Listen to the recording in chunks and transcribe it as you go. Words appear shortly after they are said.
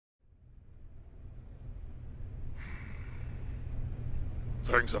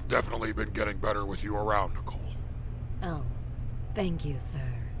Things have definitely been getting better with you around, Nicole. Oh, thank you,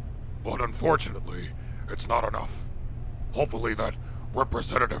 sir. But unfortunately, it's not enough. Hopefully that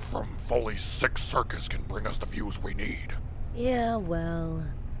representative from Foley's Six Circus can bring us the views we need. Yeah, well,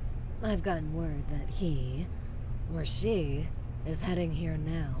 I've gotten word that he, or she, is heading here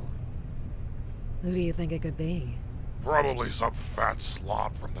now. Who do you think it could be? Probably some fat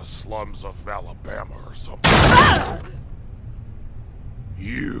slob from the slums of Alabama or something. Ah!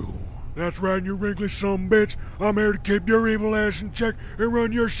 You. That's right, you wrinkly sumbitch. I'm here to keep your evil ass in check and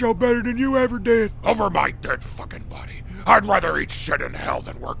run your show better than you ever did. Over my dead fucking body. I'd rather eat shit in hell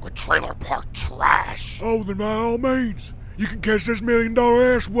than work with trailer park trash. Oh, then by all means. You can catch this $1 million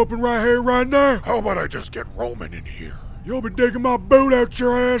ass whooping right here, right now. How about I just get Roman in here? You'll be digging my boot out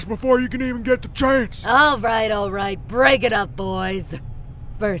your ass before you can even get the chance. All right. Break it up, boys.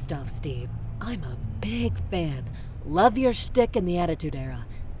 First off, Steve, I'm a big fan. Love your shtick in the Attitude Era.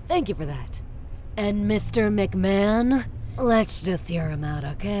 Thank you for that. And Mr. McMahon, let's just hear him out,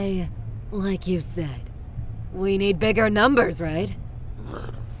 okay? Like you said, we need bigger numbers, right?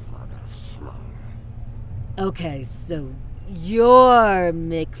 Okay, so you're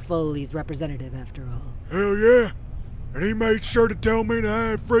Mick Foley's representative after all. Hell yeah. And he made sure to tell me that I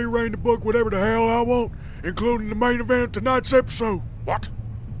had free reign to book whatever the hell I want, including the main event of tonight's episode. What?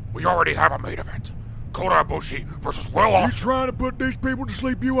 We already have a main event. Kota Ibushi versus Will You Ospreay. trying to put these people to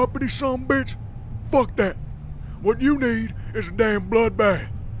sleep, you uppity sumbitch? Fuck that. What you need is a damn bloodbath.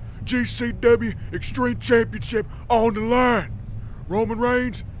 GCW Extreme Championship on the line. Roman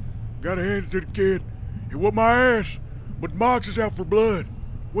Reigns, gotta hand it to the kid. He whooped my ass, but Mox is out for blood,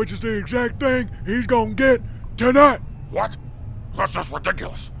 which is the exact thing he's gonna get tonight. What? That's just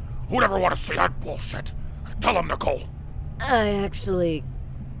ridiculous. Who'd ever want to see that bullshit? Tell him, Nicole. I actually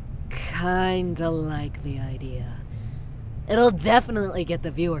kinda like the idea. It'll definitely get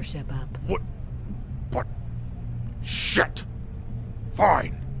the viewership up. What? But... shit.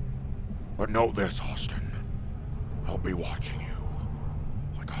 Fine. But know this, Austin. I'll be watching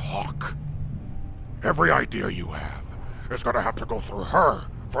you. Like a hawk. Every idea you have is gonna have to go through her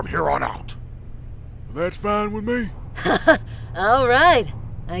from here on out. That's fine with me. All right.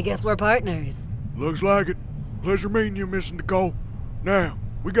 I guess we're partners. Looks like it. Pleasure meeting you, Miss Nicole. Now,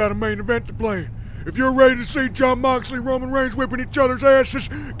 we got a main event to play. If you're ready to see John Moxley and Roman Reigns whipping each other's asses,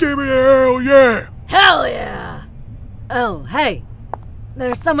 give me a hell yeah! Hell yeah! Oh, hey.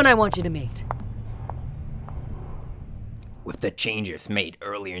 There's someone I want you to meet. With the changes made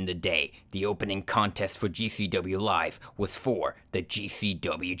earlier in the day, the opening contest for GCW Live was for the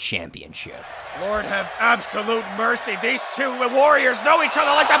GCW Championship. Lord have absolute mercy. These two warriors know each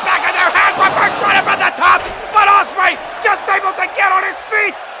other like the back of their hand. Reverse running from the top, but Ospreay just able to get on his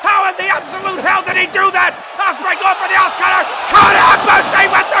feet. How in the absolute hell did he do that? Ospreay going for the Oscar. Kota Ibushi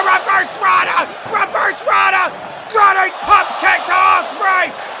with the reverse rana. Reverse rana. Running pump kick to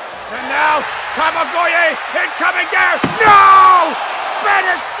Ospreay. And now, Kamigoye incoming there. No!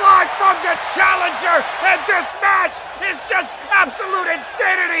 Spanish fly from the challenger. And this match is just absolute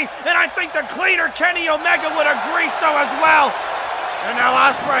insanity. And I think the cleaner Kenny Omega would agree so as well. And now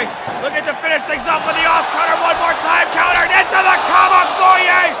Ospreay looking to finish things up with the Oscar one more time. Countered into the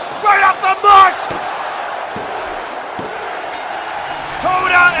Kamigoye. Right off the mush.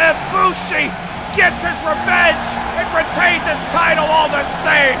 Kota Ibushi gets his revenge and retains his title all the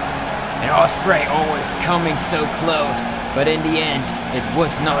same. And Ospreay always coming so close, but in the end, it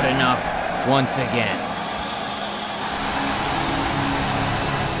was not enough once again.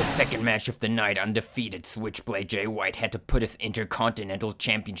 The second match of the night, undefeated Switchblade Jay White had to put his Intercontinental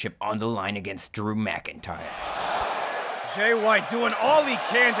Championship on the line against Drew McIntyre. Jay White doing all he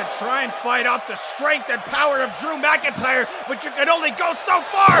can to try and fight off the strength and power of Drew McIntyre, but you can only go so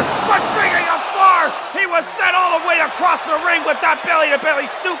far. But speaking of far, he was sent all the way across the ring with that belly-to-belly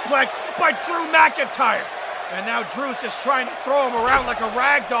suplex by Drew McIntyre. And now Drew's just trying to throw him around like a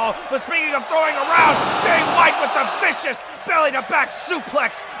rag doll. But speaking of throwing around, Jay White with the vicious belly-to-back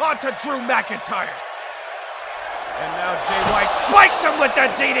suplex onto Drew McIntyre. And now Jay White spikes him with the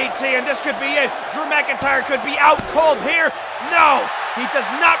DDT, and this could be it. Drew McIntyre could be out cold here. No, he does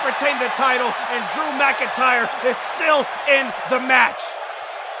not retain the title, and Drew McIntyre is still in the match.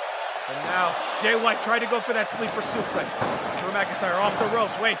 And now Jay White tried to go for that sleeper suplex. Drew McIntyre off the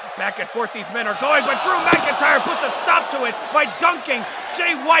ropes. Wait, back and forth these men are going, but Drew McIntyre puts a stop to it by dunking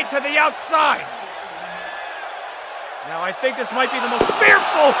Jay White to the outside. Now, I think this might be the most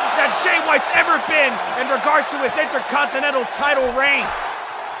fearful that Jay White's ever been in regards to his Intercontinental title reign.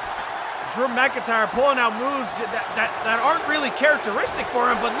 Drew McIntyre pulling out moves that aren't really characteristic for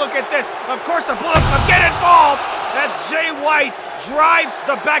him, but look at this. Of course, the Bullet Club get involved as Jay White drives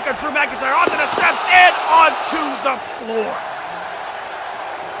the back of Drew McIntyre onto the steps and onto the floor.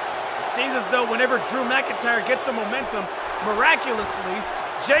 It seems as though whenever Drew McIntyre gets some momentum, miraculously,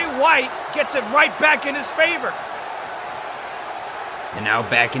 Jay White gets it right back in his favor. And now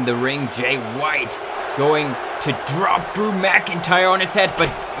back in the ring, Jay White going to drop Drew McIntyre on his head, but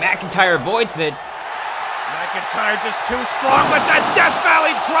McIntyre avoids it. McIntyre just too strong with the Death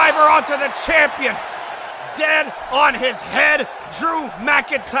Valley driver onto the champion. Dead on his head, Drew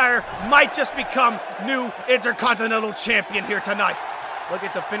McIntyre might just become new Intercontinental Champion here tonight.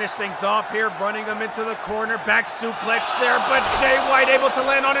 Looking to finish things off here, running him into the corner, back suplex there, but Jay White able to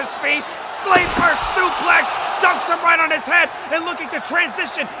land on his feet. Sleeper suplex, dunks him right on his head, and looking to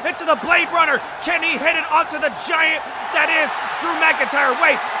transition into the Blade Runner. Can he hit it onto the giant that is Drew McIntyre?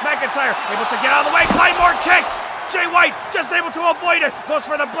 Wait, McIntyre able to get out of the way, Claymore kick. Jay White just able to avoid it, goes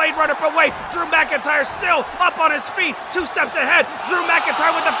for the Blade Runner, but wait, Drew McIntyre still up on his feet, 2 steps ahead. Drew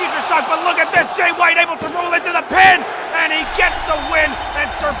McIntyre with the future shock, but look at this, Jay White able to roll into the pin, and he gets the win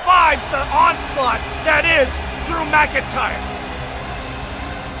and survives the onslaught that is Drew McIntyre.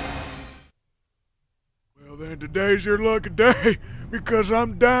 Well then, today's your lucky day, because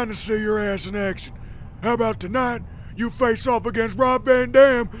I'm dying to see your ass in action. How about tonight, you face off against Rob Van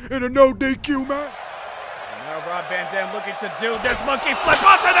Dam in a no DQ match? Now Rob Van Dam looking to do this monkey flip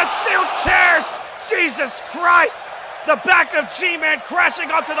onto the steel chairs. Jesus Christ! The back of G-Man crashing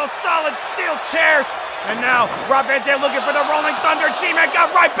onto those solid steel chairs. And now Rob Van Dam looking for the Rolling Thunder. G-Man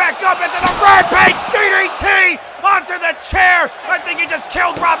got right back up into the Rampage DDT onto the chair. I think he just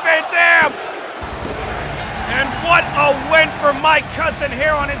killed Rob Van Dam. And what a win for my cousin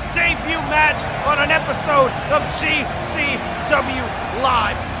here on his debut match on an episode of GCW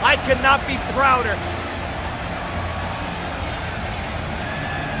Live. I could not be prouder.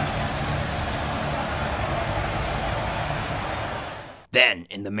 Then,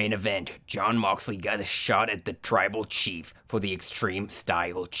 in the main event, Jon Moxley got a shot at the Tribal Chief for the Extreme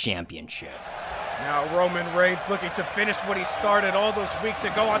Style Championship. Now Roman Reigns looking to finish what he started all those weeks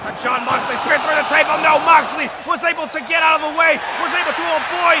ago onto Jon Moxley. Spear through the table. No, Moxley was able to get out of the way, was able to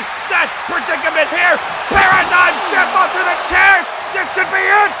avoid that predicament here. Paradigm shift onto the chairs. This could be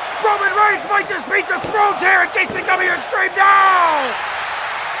it. Roman Reigns might just be dethroned here at GCW Extreme now.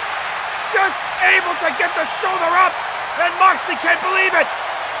 Just able to get the shoulder up. And Moxley can't believe it!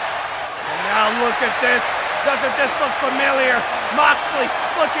 And now look at this. Doesn't this look familiar? Moxley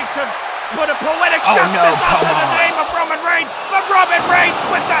looking to put a poetic justice onto the name of Roman Reigns. But Roman Reigns,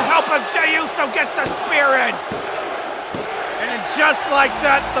 with the help of Jey Uso, gets the spear in. And just like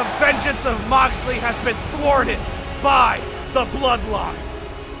that, the vengeance of Moxley has been thwarted by the Bloodline.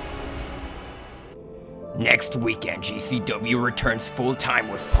 Next weekend, GCW returns full-time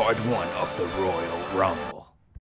with Part 1 of the Royal Rumble.